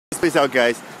Peace out,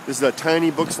 guys. This is a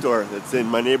tiny bookstore that's in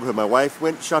my neighborhood. My wife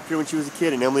shopped here when she was a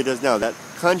kid, and Emily does now. That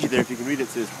kanji there, if you can read it,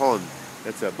 says hon.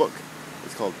 That's a book.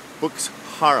 It's called Books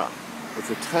Hara. It's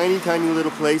a tiny, tiny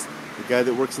little place. The guy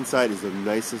that works inside is the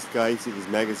nicest guy. You see these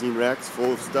magazine racks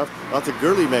full of stuff. Lots of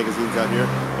girly magazines out here,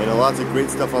 and lots of great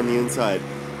stuff on the inside.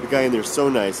 The guy in there is so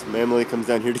nice. Emily comes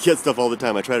down here to get stuff all the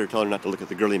time. I try to tell her not to look at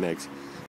the girly mags.